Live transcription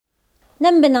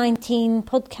number 19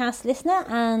 podcast listener,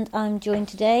 and I'm joined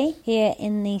today here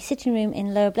in the sitting room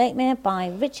in Lower Blakemere by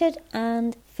Richard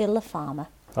and Phil the farmer.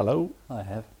 Hello, I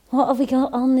have. What have we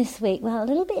got on this week? Well, a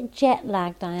little bit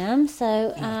jet-lagged I am,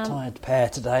 so... tired pair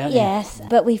today, aren't you? Yes,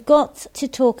 but we've got to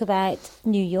talk about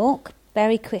New York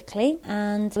very quickly,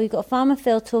 and we've got Farmer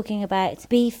Phil talking about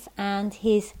beef and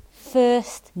his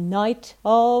first night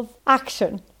of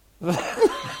action.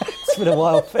 It's been a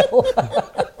while, Phil.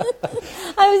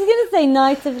 I was going to say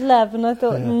night of love, and I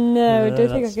thought, no, I don't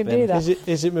think I can do that.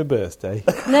 Is it my birthday?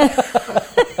 No.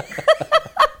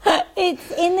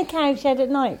 It's in the cowshed at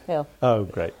night, Phil. Oh,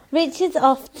 great. Richard's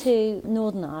off to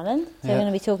Northern Ireland, so we're going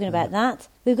to be talking about that.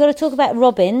 We've got to talk about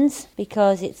robins,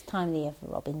 because it's time of the year for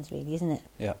robins, really, isn't it?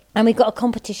 Yeah. And we've got a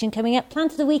competition coming up.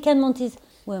 Plant of the Weekend Monty's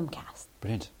Wormcast.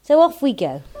 Brilliant. So off we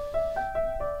go.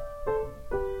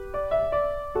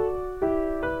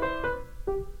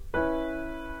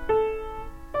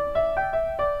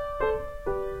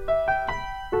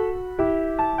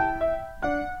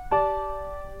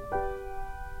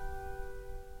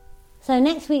 So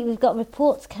next week we've got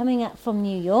reports coming up from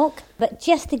New York, but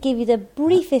just to give you the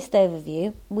briefest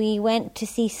overview, we went to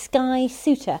see Skye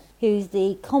Suter, who's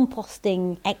the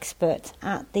composting expert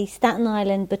at the Staten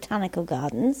Island Botanical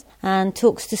Gardens and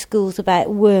talks to schools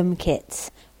about worm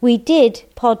kits. We did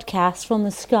podcasts from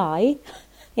the Sky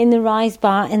in the Rise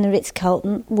Bar in the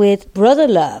Ritz-Carlton with Brother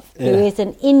Love, who is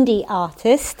an indie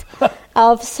artist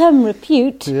of some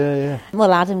repute. Yeah.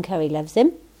 Well, Adam Curry loves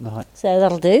him, Right. so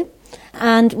that'll do.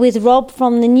 And with Rob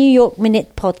from the New York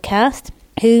Minute podcast,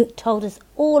 who told us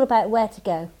all about where to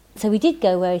go. So we did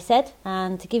go where he said,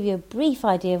 and to give you a brief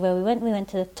idea of where we went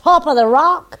to the top of the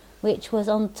rock, which was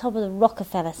on top of the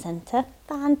Rockefeller Center.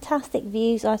 Fantastic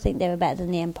views. I think they were better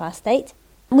than the Empire State.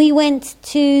 We went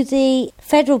to the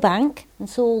Federal Bank and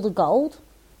saw all the gold.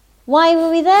 Why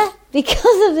were we there?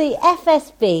 Because of the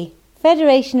FSB,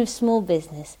 Federation of Small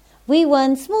Business. We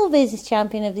won Small Business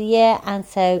Champion of the Year, and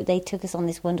so they took us on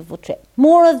this wonderful trip.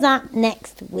 More of that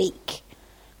next week.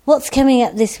 What's coming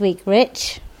up this week,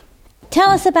 Rich?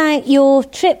 Tell us about your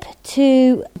trip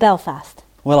to Belfast.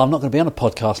 Well, I'm not going to be on a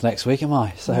podcast next week, am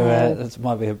I? So that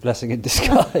might be a blessing in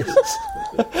disguise.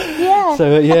 Yeah.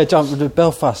 So, jump to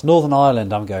Belfast, Northern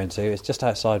Ireland I'm going to. It's just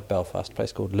outside Belfast, a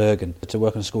place called Lurgan, to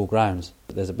work on school grounds.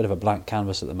 There's a bit of a blank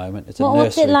canvas at the moment. It's a nursery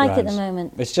what's it like grounds. at the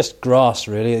moment? It's just grass,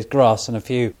 really. It's grass and a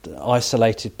few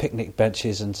isolated picnic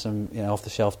benches and some,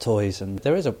 off-the-shelf toys. And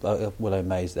there is a willow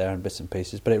maze there and bits and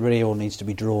pieces, but it really all needs to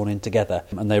be drawn in together.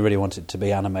 And they really want it to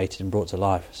be animated and brought to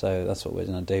life. So that's what we're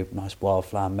going to do. Nice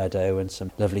wildflower meadow and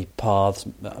some lovely paths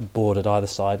bordered either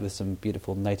side with some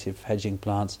beautiful native hedging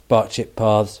plants. Bark chip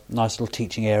paths, nice little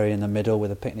teaching area in the middle with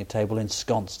a picnic table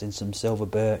ensconced in some silver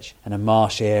birch and a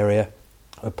marsh area.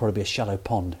 It'll probably be a shallow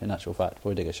pond, in actual fact.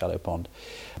 Probably dig a shallow pond.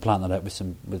 Plant that up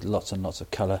with lots and lots of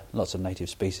colour, lots of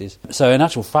native species. So in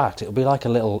actual fact, it'll be like a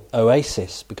little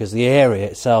oasis because the area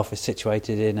itself is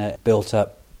situated in a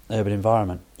built-up urban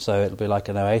environment. So it'll be like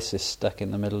an oasis stuck in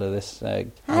the middle of this How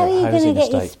are you going to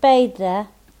get your spade there?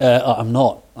 I'm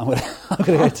not. I'm going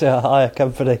to go to a hire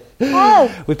company.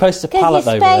 Oh, we post a pallet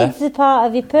over there. Because your spade's a part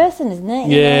of your person, isn't it?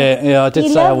 Yeah. I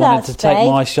did say I wanted to take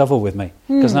my shovel with me.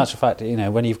 Because in actual fact,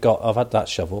 when I've had that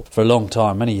shovel for a long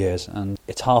time, many years, and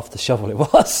it's half the shovel it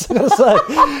was, I've got to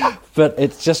say. But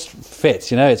it just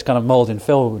fits, it's kind of moulding.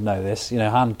 Phil would know this,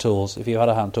 hand tools. If you had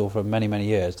a hand tool for many, many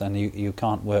years, then you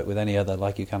can't work with any other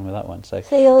like you can with that one. So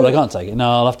but I can't take it. No,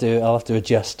 I'll have to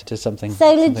adjust to something.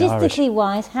 So something logistically Irish.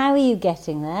 Wise, how are you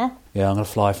getting there? Yeah, I'm going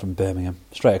to fly from Birmingham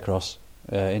straight across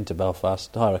into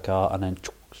Belfast, hire a car, and then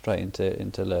straight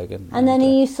into Lurgan. And then are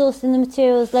you sourcing the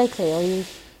materials locally, or are you?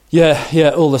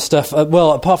 Yeah, all the stuff.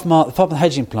 Well, apart from the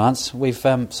hedging plants, we've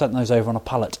sent those over on a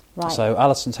pallet. Right. So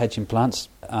Alison's hedging plants,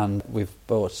 and we've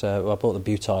bought. I bought the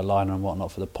butyl liner and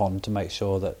whatnot for the pond to make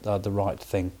sure that I had the right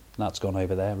thing. That's gone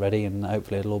over there, ready, and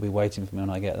hopefully it'll all be waiting for me when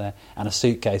I get there. And a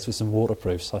suitcase with some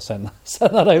waterproofs. I sent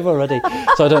that over already,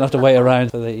 so I don't have to wait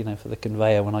around for the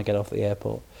conveyor when I get off the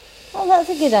airport. Oh, that's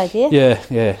a good idea.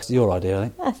 Yeah, it's your idea, I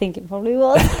think. I think it probably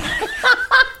was.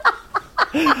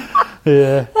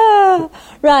 Yeah.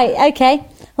 Right, okay.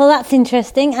 Well, that's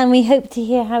interesting, and we hope to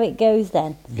hear how it goes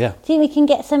then. Yeah. Do you think we can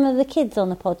get some of the kids on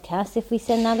the podcast if we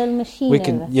send that little machine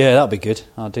over? Yeah, that'll be good.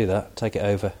 I'll do that. Take it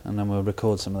over, and then we'll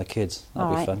record some of the kids.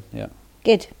 That'll be fun, yeah.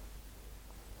 Good.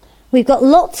 We've got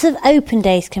lots of open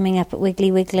days coming up at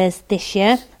Wiggly Wigglers this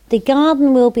year. The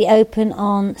garden will be open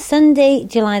on Sunday,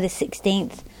 July the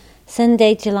 16th,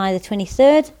 Sunday, July the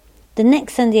 23rd, the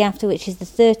next Sunday after, which is the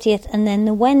 30th, and then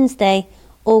the Wednesday,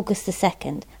 August the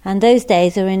 2nd. And those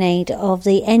days are in aid of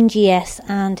the NGS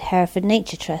and Hereford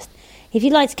Nature Trust. If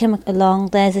you'd like to come along,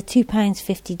 there's a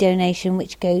 £2.50 donation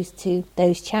which goes to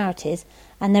those charities,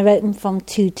 and they're open from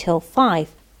 2 till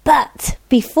 5. But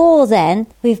before then,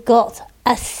 we've got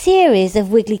a series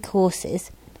of Wiggly courses,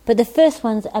 but the first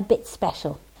one's a bit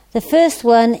special. The first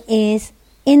one is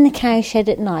In the Cowshed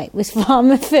at Night with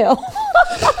Farmer Phil.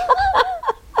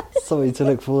 Something to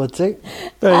look forward to.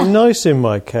 Very nice in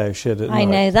my cowshed at night. I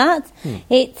know that.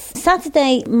 It's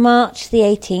Saturday, March the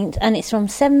 18th, and it's from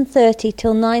 7:30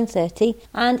 till 9:30.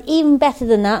 And even better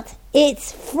than that,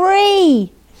 it's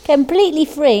free! Completely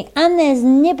free. And there's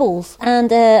nibbles and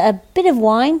a bit of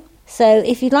wine. So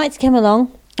if you'd like to come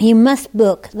along, you must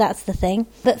book, that's the thing.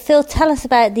 But Phil, tell us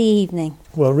about the evening.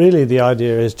 Well, really the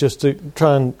idea is just to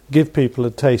try and give people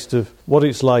a taste of what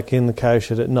it's like in the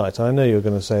cowshed at night. I know you're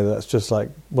going to say that's just like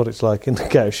what it's like in the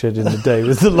cowshed in the day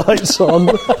with the lights on.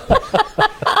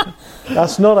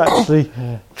 That's not actually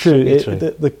true.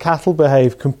 The cattle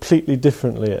behave completely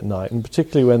differently at night, and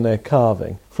particularly when they're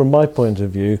calving. From my point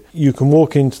of view, you can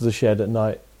walk into the shed at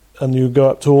night and you go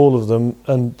up to all of them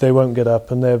and they won't get up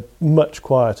and they're much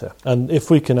quieter. And if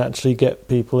we can actually get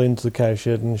people into the cowshed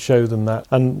and show them that,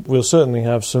 and we'll certainly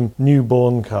have some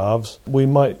newborn calves, we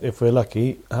might, if we're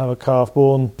lucky, have a calf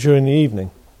born during the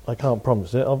evening. I can't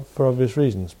promise it for obvious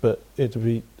reasons, but it would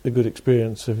be a good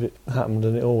experience if it happened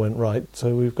and it all went right,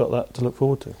 so we've got that to look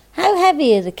forward to. How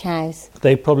heavy are the cows?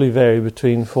 They probably vary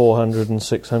between 400 and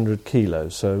 600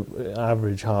 kilos, so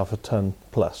average half a tonne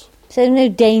plus. So no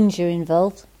danger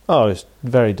involved? Oh, it's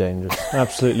very dangerous.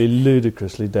 Absolutely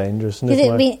ludicrously dangerous. Because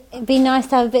it'd be nice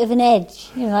to have a bit of an edge,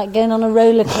 you know, like going on a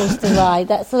roller coaster ride,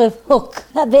 that sort of hook,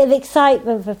 that bit of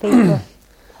excitement for people.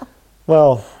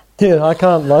 Well, yeah, I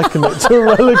can't liken it to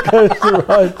a roller coaster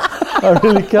ride. I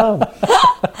really can't.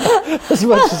 As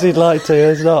much as he'd like to,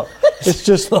 it's not. It's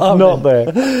just not there.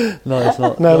 No, it's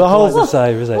not. No, the whole the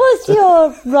same, is it? What's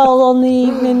your role on the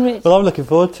evening, Rich? Well, I'm looking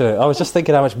forward to it. I was just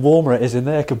thinking how much warmer it is in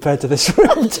there compared to this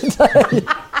room today.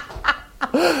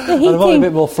 There might be a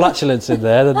bit more flatulence in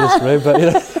there than this room, but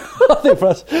you know, I think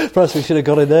perhaps we should have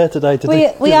got in there today to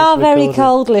do We are very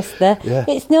cold, listener. Yeah.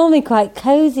 It's normally quite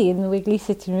cosy in the Wiggly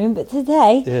sitting room, but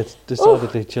today... Yeah, it's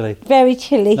decidedly chilly. Very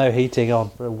chilly. No heating on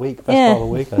for a week, best part of a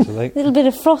week, I should think. A little bit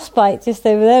of frostbite just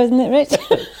over there, isn't it,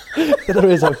 Rich? There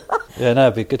is yeah, no,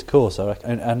 it'd be a good course, I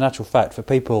reckon. And in actual fact, for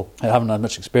people who haven't had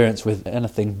much experience with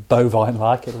anything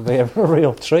bovine-like, it'll be a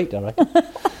real treat, I reckon.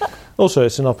 Also,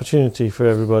 it's an opportunity for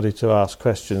everybody to ask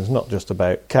questions, not just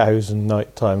about cows and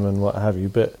night time and what have you,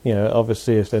 but, you know,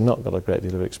 obviously if they've not got a great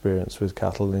deal of experience with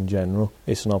cattle in general,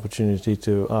 it's an opportunity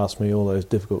to ask me all those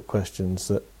difficult questions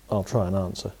that I'll try and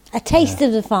answer. A taste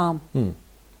of the farm.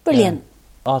 Brilliant.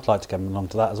 Yeah. I'd like to come along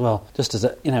to that as well, just as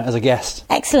a guest.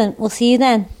 Excellent. We'll see you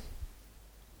then.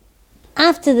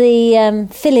 After the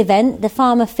Phil event, the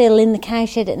Farmer Phil in the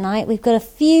cowshed at night, we've got a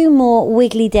few more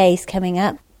Wiggly days coming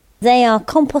up. They are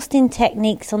composting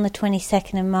techniques on the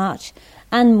 22nd of March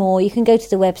and more. You can go to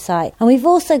the website. And we've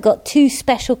also got 2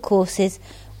 special courses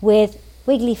with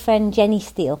Wiggly friend Jenny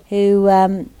Steele, who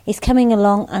is coming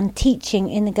along and teaching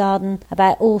in the garden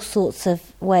about all sorts of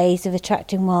ways of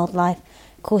attracting wildlife,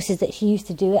 courses that she used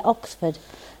to do at Oxford.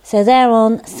 So they're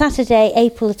on Saturday,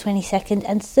 April the 22nd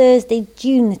and Thursday,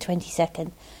 June the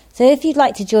 22nd. So if you'd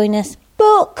like to join us,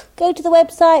 book! Go to the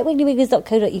website,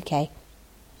 wigglywiggles.co.uk.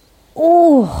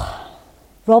 Oh,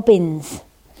 robins.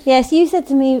 Yes, you said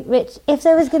to me, Rich, if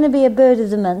there was going to be a bird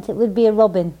of the month, it would be a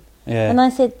robin. Yeah. And I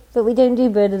said, but we don't do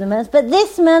bird of the month. But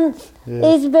this month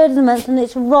is bird of the month, and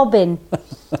it's robin.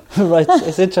 Right,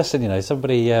 it's interesting, you know,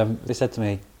 somebody they said to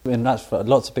me, and that's what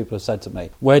lots of people have said to me,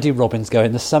 where do robins go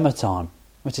in the summertime?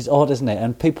 Which is odd, isn't it?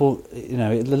 And people, you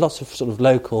know, lots of sort of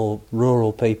local,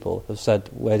 rural people have said,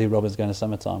 where do robins go in the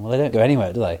summertime? Well, they don't go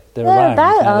anywhere, do they? They're around.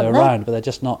 They're around, but they're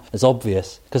just not as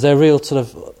obvious. Because they're real sort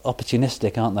of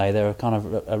opportunistic, aren't they? They're a kind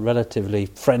of a relatively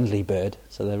friendly bird,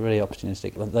 so they're really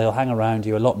opportunistic. They'll hang around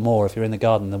you a lot more if you're in the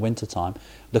garden in the wintertime,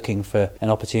 looking for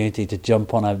an opportunity to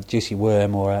jump on a juicy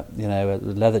worm or a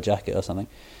leather jacket or something.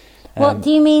 What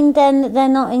do you mean then that they're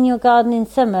not in your garden in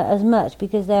summer as much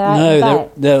because they're out and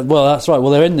about? No, well, that's right.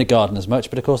 Well, they're in the garden as much,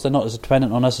 but of course they're not as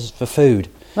dependent on us as for food.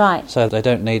 Right. So they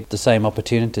don't need the same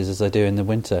opportunities as they do in the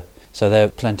winter. So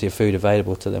there's plenty of food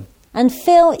available to them. And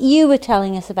Phil, you were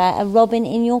telling us about a robin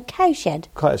in your cowshed.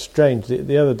 Quite strange.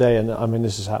 The other day, and I mean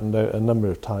this has happened a number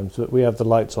of times, but we have the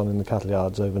lights on in the cattle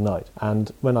yards overnight. And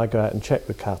when I go out and check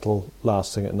the cattle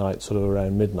last thing at night, sort of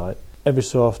around midnight, every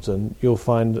so often you'll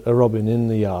find a robin in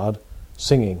the yard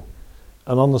singing.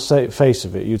 And on the face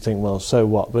of it you'd think, well, so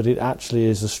what? But it actually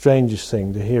is the strangest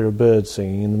thing to hear a bird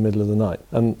singing in the middle of the night.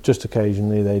 And just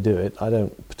occasionally they do it. I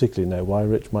don't particularly know why.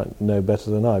 Rich might know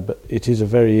better than I, but it is a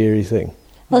very eerie thing.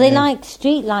 Well, they like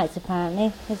street lights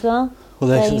apparently as well. Well,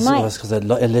 that's because they're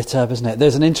lit up, isn't it?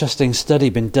 There's an interesting study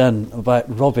been done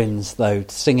about robins, though,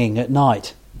 singing at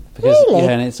night. Because, really?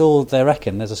 Yeah, and it's all, they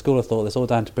reckon, there's a school of thought that's all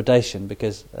down to predation,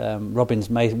 because robins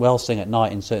may well sing at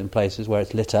night in certain places where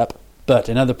it's lit up, but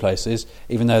in other places,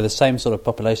 even though the same sort of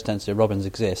population density of robins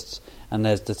exists, and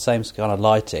there's the same kind of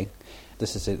lighting,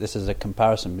 this is a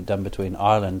comparison done between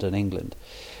Ireland and England.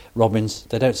 Robins,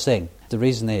 they don't sing. The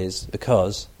reason is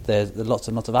because there's lots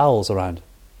and lots of owls around.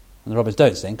 And the robins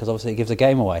don't sing because obviously it gives the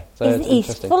game away. So it's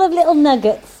interesting. Full of little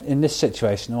nuggets. In this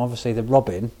situation, obviously the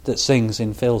robin that sings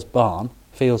in Phil's barn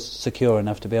feels secure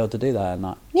enough to be able to do that at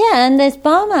night. Yeah, and there's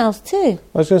barn owls too.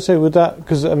 I was going to say, would that,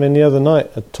 because I mean the other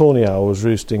night a tawny owl was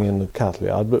roosting in the cattle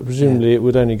yard, but presumably it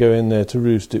would only go in there to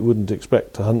roost, it wouldn't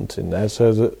expect to hunt in there,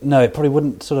 so that... No, it probably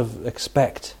wouldn't sort of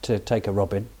expect to take a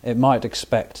robin. It might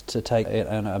expect to take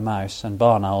a mouse, and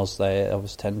barn owls, they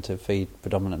obviously tend to feed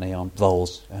predominantly on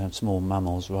voles and small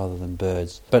mammals rather than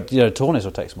birds. But, tawnies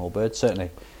will take small birds, certainly.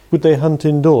 Would they hunt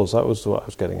indoors? That was what I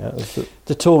was getting at.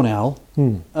 The tawny owl?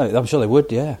 Oh, I'm sure they would,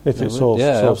 yeah. If it saw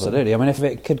absolutely. I mean, if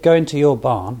it could go into your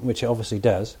barn, which it obviously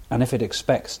does, and if it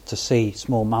expects to see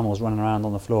small mammals running around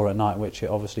on the floor at night, which it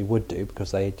obviously would do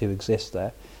because they do exist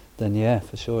there, then yeah,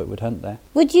 for sure it would hunt there.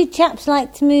 Would you chaps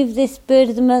like to move this bird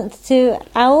of the month to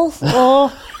owls,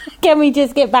 or can we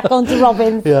just get back onto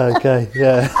robins? Yeah, okay,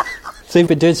 yeah. So you've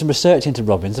been doing some research into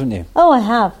robins, haven't you? Oh, I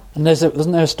have. And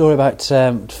wasn't there a story about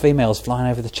females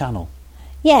flying over the channel?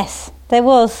 Yes, there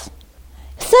was.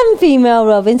 Some female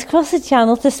robins cross the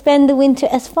channel to spend the winter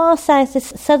as far south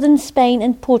as southern Spain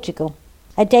and Portugal.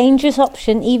 A dangerous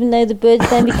option, even though the birds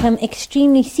then become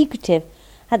extremely secretive.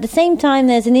 At the same time,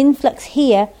 there's an influx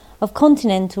here of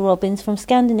continental robins from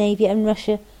Scandinavia and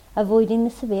Russia, avoiding the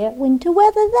severe winter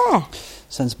weather there.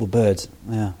 Sensible birds,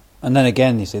 yeah. And then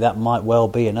again, you see, that might well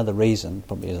be another reason,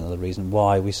 probably is another reason,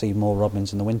 why we see more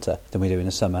robins in the winter than we do in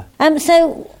the summer.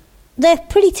 So they're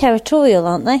pretty territorial,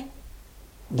 aren't they?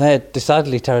 They're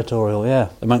decidedly territorial, yeah.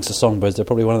 Amongst the songbirds, they're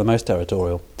probably one of the most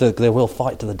territorial. They will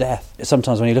fight to the death.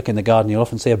 Sometimes when you look in the garden, you'll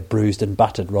often see a bruised and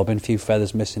battered robin, a few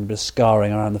feathers missing, a bit of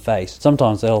scarring around the face.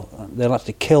 Sometimes they'll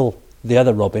actually kill the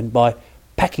other robin by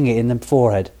pecking it in the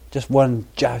forehead. Just one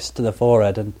joust to the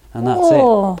forehead, and that's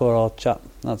it. Poor old chap.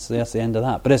 That's the end of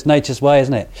that. But it's nature's way,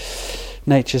 isn't it?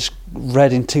 Nature's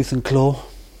red in tooth and claw.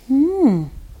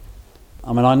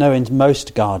 I mean, I know in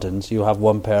most gardens you have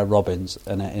one pair of robins,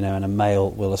 and a male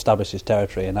will establish his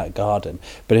territory in that garden.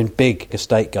 But in big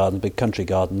estate gardens, big country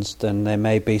gardens, then there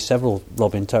may be several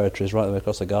robin territories right the way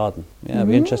across the garden. Yeah, it'll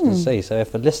be interesting to see. So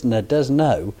if a listener does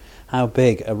know how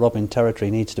big a robin territory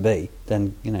needs to be,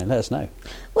 then let us know.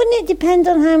 Wouldn't it depend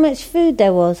on how much food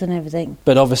there was and everything?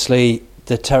 But obviously,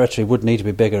 the territory would need to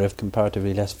be bigger if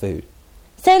comparatively less food.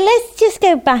 So let's just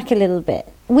go back a little bit.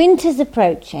 Winter's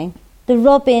approaching. The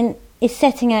robin is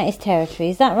setting out his territory,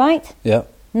 is that right? Yeah.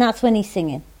 And that's when he's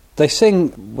singing. They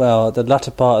sing, the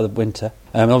latter part of the winter.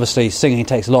 Obviously, singing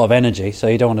takes a lot of energy, so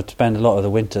you don't want to spend a lot of the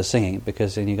winter singing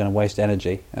because then you're going to waste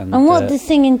energy. And what does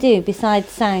singing do besides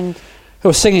sound?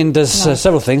 Well, singing does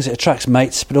several things. It attracts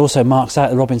mates, but also marks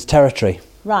out the robin's territory.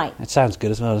 Right. It sounds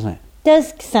good as well, doesn't it?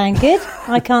 Does sound good.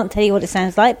 I can't tell you what it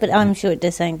sounds like, but I'm sure it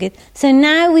does sound good. So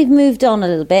now we've moved on a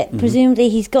little bit. Presumably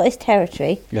he's got his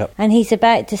territory, and he's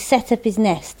about to set up his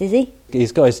nest, is he?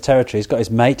 He's got his territory, he's got his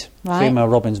mate. Right. Female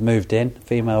robins moved in.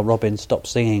 Female robins stop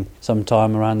singing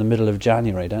sometime around the middle of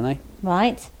January, don't they?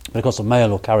 Right. But of course the male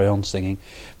will carry on singing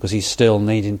because he's still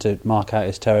needing to mark out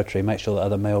his territory, make sure that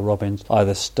other male robins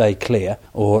either stay clear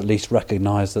or at least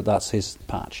recognise that that's his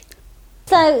patch.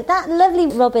 So that lovely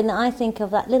robin that I think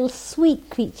of, that little sweet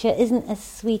creature, isn't as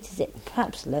sweet as it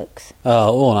perhaps looks.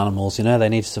 All animals, they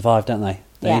need to survive, don't they?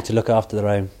 They need to look after their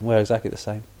own. We're exactly the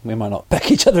same. We might not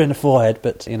peck each other in the forehead,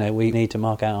 but, we need to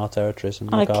mark out our territories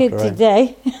and look after our own. I could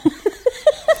today.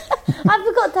 I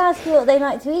forgot to ask you what they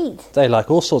like to eat. They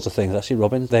like all sorts of things, actually,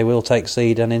 robins. They will take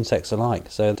seed and insects alike,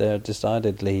 so they're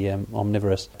decidedly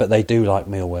omnivorous. But they do like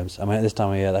mealworms. I mean, at this time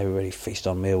of year, they really feast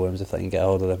on mealworms if they can get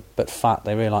hold of them. But fat,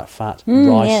 they really like fat.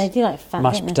 Rice, yeah, they do like fat,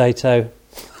 mashed potato.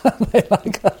 They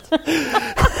like that.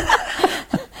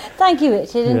 Thank you,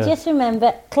 Richard. And just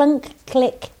remember, clunk,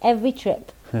 click, every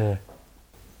trip. Yeah.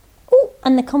 Oh,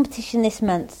 and the competition this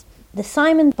month. The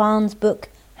Simon Barnes book,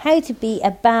 How to Be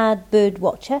a Bad Bird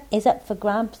Watcher, is up for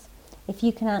grabs if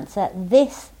you can answer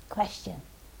this question.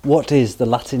 What is the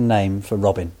Latin name for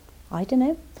robin? I don't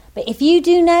know. But if you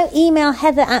do know, email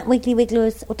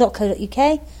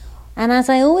heather@wigglywigglers.co.uk. And as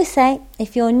I always say,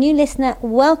 if you're a new listener,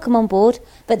 welcome on board.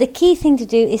 But the key thing to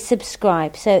do is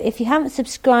subscribe. So if you haven't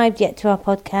subscribed yet to our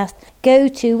podcast, go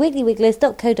to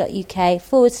wigglywigglers.co.uk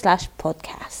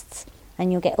 /podcasts.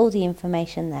 and you'll get all the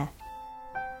information there.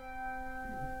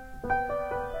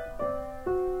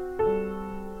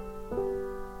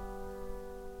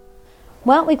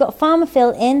 Well, we've got Farmer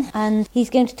Phil in, and he's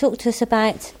going to talk to us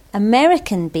about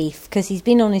American beef, because he's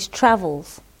been on his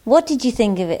travels. What did you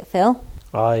think of it, Phil?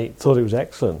 I thought it was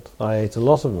excellent. I ate a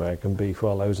lot of American beef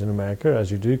while I was in America,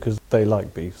 as you do, because they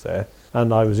like beef there.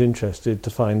 And I was interested to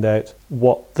find out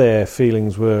what their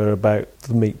feelings were about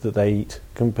the meat that they eat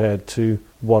compared to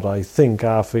what I think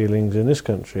our feelings in this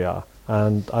country are.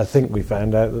 And I think we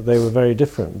found out that they were very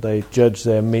different. They judge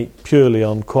their meat purely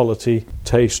on quality,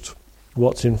 taste,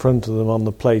 what's in front of them on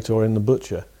the plate or in the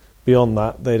butcher. Beyond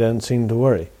that, they don't seem to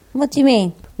worry. What do you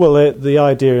mean? Well, the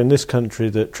idea in this country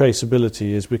that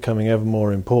traceability is becoming ever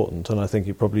more important, and I think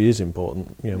it probably is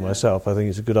important, myself, I think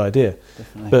it's a good idea.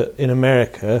 Definitely. But in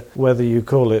America, whether you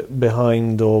call it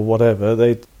behind or whatever,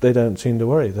 they don't seem to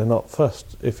worry. They're not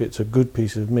fussed. If it's a good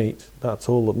piece of meat, that's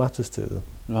all that matters to them.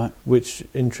 Right. Which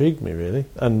intrigued me, really.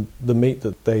 And the meat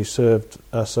that they served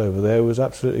us over there was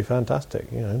absolutely fantastic.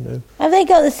 Have they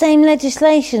got the same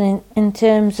legislation in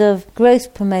terms of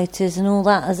growth promoters and all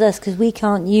that as us? Because we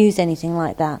can't use anything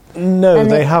like that. No,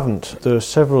 they haven't. There are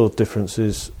several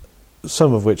differences,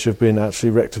 some of which have been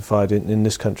actually rectified in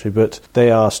this country, but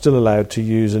they are still allowed to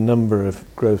use a number of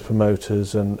growth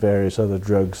promoters and various other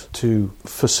drugs to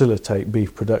facilitate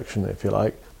beef production, if you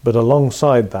like. But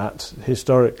alongside that,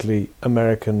 historically,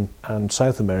 American and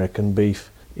South American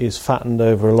beef is fattened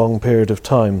over a long period of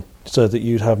time, so that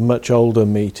you'd have much older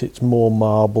meat. It's more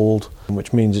marbled,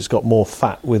 which means it's got more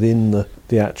fat within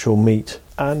the actual meat.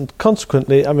 And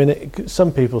consequently,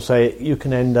 some people say you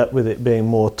can end up with it being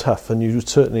more tough, and you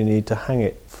certainly need to hang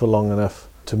it for long enough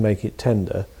to make it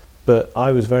tender. But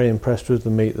I was very impressed with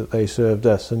the meat that they served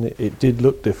us, and it did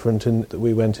look different in that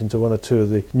we went into one or two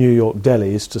of the New York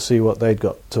delis to see what they'd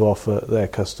got to offer their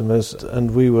customers,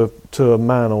 and we were, to a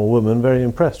man or woman, very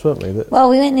impressed, weren't we? Well,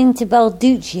 we went into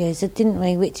Balduccio's, didn't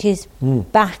we, which is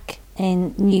back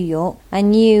in New York,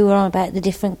 and you were on about the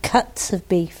different cuts of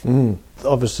beef.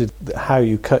 Obviously, how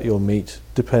you cut your meat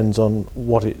depends on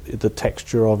the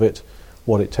texture of it,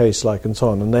 what it tastes like, and so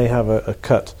on, and they have a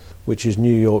cut which is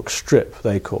New York strip,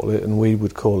 they call it, and we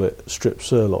would call it strip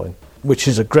sirloin, which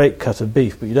is a great cut of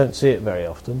beef, but you don't see it very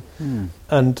often.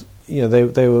 And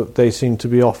they seem to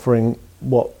be offering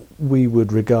what we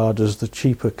would regard as the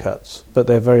cheaper cuts, but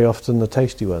they're very often the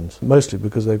tasty ones, mostly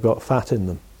because they've got fat in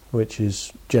them, which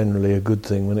is generally a good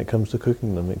thing when it comes to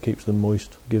cooking them. It keeps them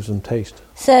moist, gives them taste.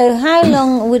 So how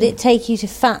long would it take you to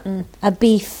fatten a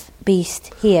beef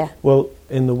beast here? Well,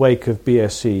 in the wake of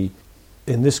BSE,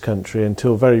 in this country,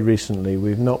 until very recently,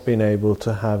 we've not been able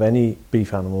to have any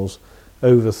beef animals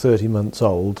over 30 months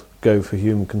old go for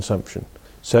human consumption.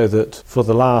 So that for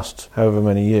the last however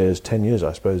many years, 10 years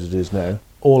I suppose it is now,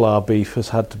 all our beef has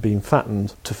had to be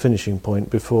fattened to finishing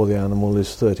point before the animal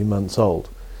is 30 months old.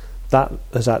 That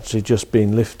has actually just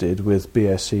been lifted with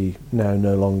BSE now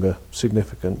no longer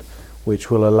significant,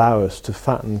 which will allow us to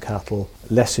fatten cattle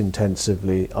less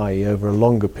intensively, i.e. over a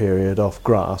longer period off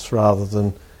grass, rather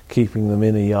than keeping them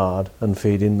in a yard and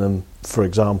feeding them, for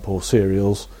example,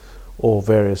 cereals or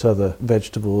various other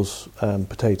vegetables,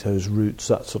 potatoes, roots,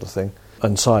 that sort of thing,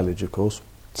 and silage, of course.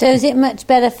 So is it much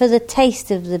better for the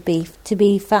taste of the beef to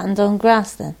be fattened on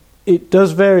grass then? It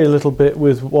does vary a little bit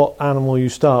with what animal you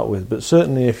start with, but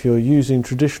certainly if you're using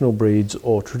traditional breeds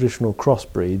or traditional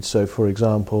crossbreeds, so for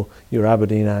example your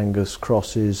Aberdeen Angus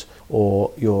crosses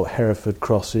or your Hereford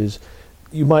crosses,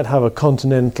 you might have a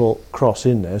continental cross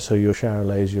in there, so your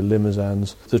Charolais, your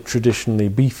Limousins, the traditionally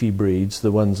beefy breeds,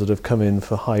 the ones that have come in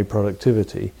for high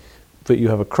productivity, but you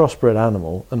have a crossbred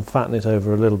animal and fatten it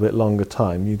over a little bit longer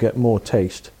time, you get more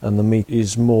taste and the meat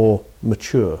is more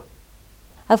mature.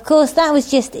 Of course, that was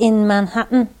just in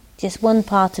Manhattan, just one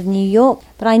part of New York,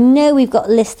 but I know we've got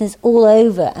listeners all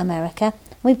over America.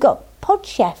 We've got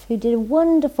Podchef, who did a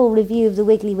wonderful review of the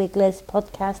Wiggly Wigglers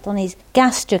podcast on his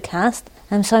Gastrocast,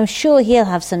 and so I'm sure he'll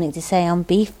have something to say on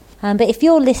beef. But if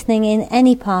you're listening in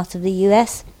any part of the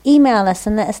US, email us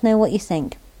and let us know what you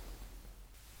think.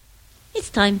 It's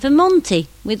time for Monty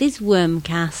with his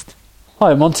Wormcast.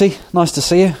 Hi Monty, nice to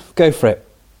see you. Go for it.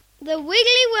 The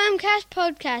Wiggly Wormcast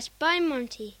podcast by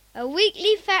Monty, a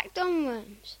weekly fact on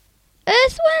worms.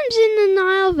 Earthworms in the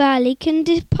Nile Valley can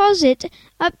deposit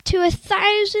up to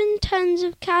 1,000 tons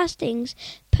of castings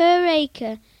per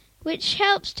acre, which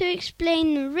helps to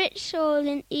explain the rich soil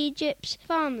in Egypt's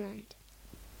farmland.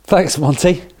 Thanks,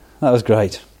 Monty. That was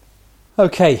great.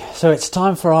 OK, so it's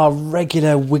time for our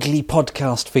regular Wiggly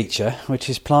Podcast feature, which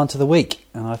is Plant of the Week.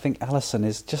 And I think Alison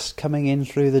is just coming in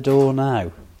through the door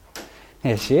now.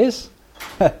 Here she is.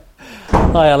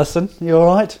 Hi, Alison. You all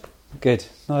right? Good.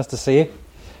 Nice to see you.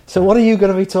 So what are you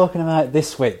going to be talking about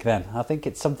this week then? I think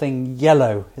it's something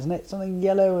yellow, isn't it? Something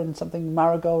yellow and something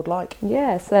marigold-like.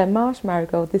 Yes, marsh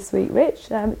marigold this week,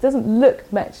 Rich. It doesn't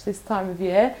look much this time of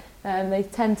year. They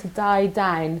tend to die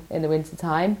down in the winter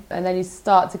time, and then you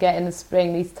start to get in the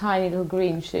spring these tiny little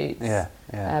green shoots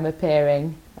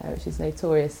appearing, which is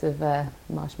notorious of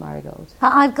marsh marigold.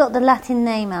 I've got the Latin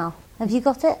name, Al. Have you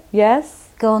got it?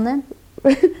 Yes. Go on then.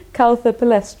 Caltha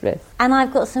palestris. And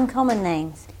I've got some common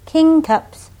names. King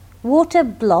cups, water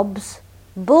blobs,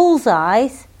 bull's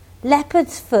eyes,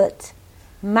 leopard's foot,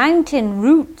 mountain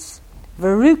roots,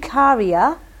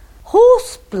 verrucaria,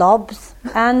 horse blobs,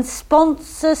 and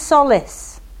sponsor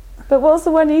solace. But what's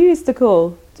the one you used to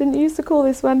call? Didn't you used to call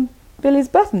this one Billy's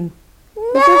Button?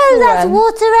 No, that's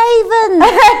Water Avon.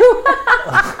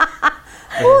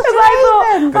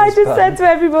 I just said to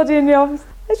everybody in the office,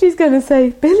 she's going to say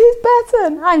Billy's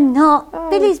Button. I'm not. Oh.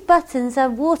 Billy's Buttons are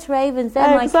Water Avons.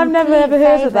 They're my complete I've never ever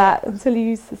favourite. heard of that until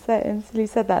you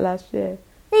said that last year.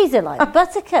 These are like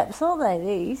buttercups, aren't they,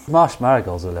 these? Marsh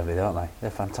marigolds are lovely, aren't they? They're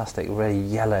fantastic, really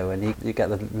yellow, and you get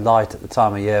the light at the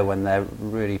time of year when they're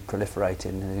really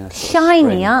proliferating.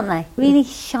 Shiny, aren't they? Really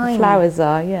shiny. The flowers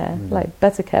are, like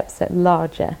buttercups, that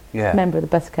larger. Yeah. Member of the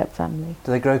buttercup family.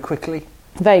 Do they grow quickly?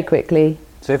 Very quickly.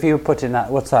 So if you were putting that,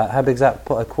 what's that? How big's that?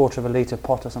 Put a quarter of a litre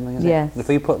pot or something, is it? If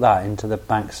you put that into the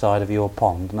bank side of your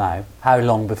pond now, how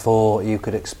long before you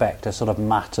could expect a sort of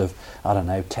mat of,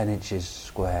 10 inches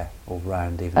square or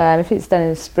round even? If it's done in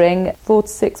the spring, 4 to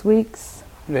 6 weeks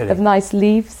of nice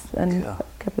leaves and a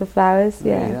couple of flowers,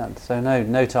 Really? So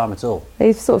no time at all?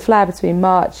 They sort of flower between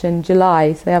March and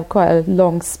July, so they have quite a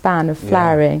long span of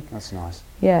flowering. That's nice.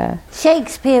 Yeah.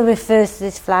 Shakespeare refers to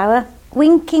this flower.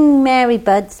 Winking Mary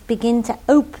buds begin to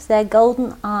ope their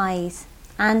golden eyes.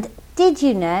 And did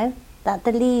you know that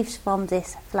the leaves from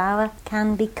this flower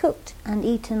can be cooked and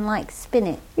eaten like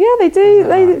spinach? Yeah, they do.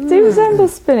 They do resemble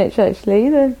spinach, actually,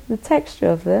 the texture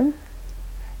of them.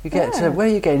 Where are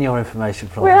you getting your information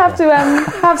from? We'll have to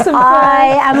have some...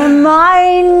 I am a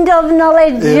mind of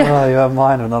knowledge. You're a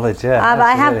mind of knowledge,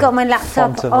 I have got my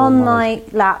laptop on my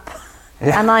lap.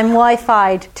 Yeah. And I'm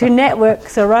Wi-Fi'd to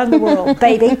networks around the world,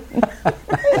 baby.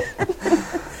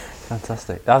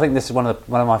 Fantastic. I think this is one of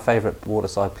my favourite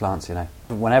waterside plants,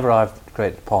 Whenever I've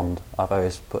created a pond, I've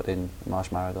always put in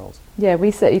marsh marigolds. Yeah,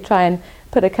 we certainly try and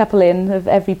put a couple in of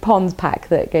every pond pack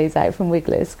that goes out from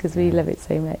Wiggly's because we love it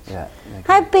so much. Yeah.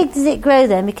 How big does it grow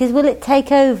then? Because will it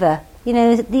take over?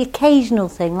 The occasional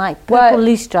thing, like purple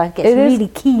loosestrife gets really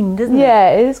keen, doesn't it?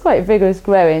 Yeah, it is quite vigorous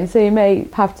growing, so you may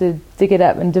have to dig it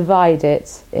up and divide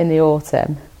it in the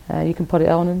autumn. You can put it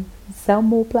on and sell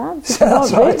more plants.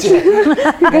 That's right, you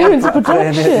go into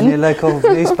production. In your local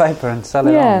newspaper and sell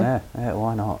it on. Yeah,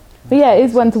 why not? But it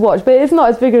is one to watch, but it's not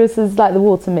as vigorous as like the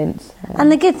water mint.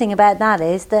 And the good thing about that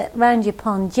is that round your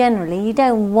pond generally you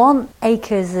don't want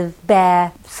acres of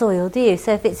bare soil, do you?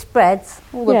 So if it spreads,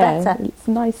 all the better. It's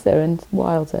nicer and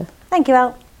wilder. Thank you,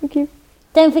 Al. Thank you.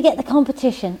 Don't forget the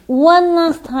competition. One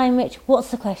last time, Rich,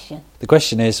 what's the question? The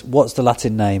question is, what's the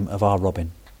Latin name of our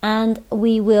robin? And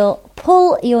we will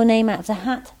pull your name out of the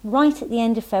hat right at the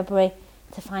end of February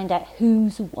to find out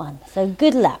who's won. So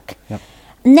good luck. Yep.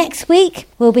 Next week,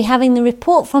 we'll be having the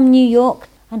report from New York,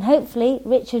 and hopefully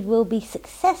Richard will be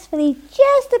successfully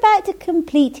just about to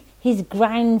complete his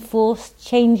ground force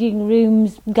changing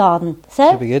rooms garden.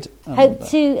 So, should be good. Hope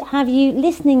to have you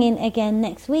listening in again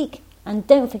next week, and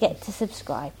don't forget to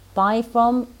subscribe. Bye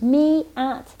from me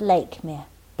at Lakemere.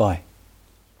 Bye.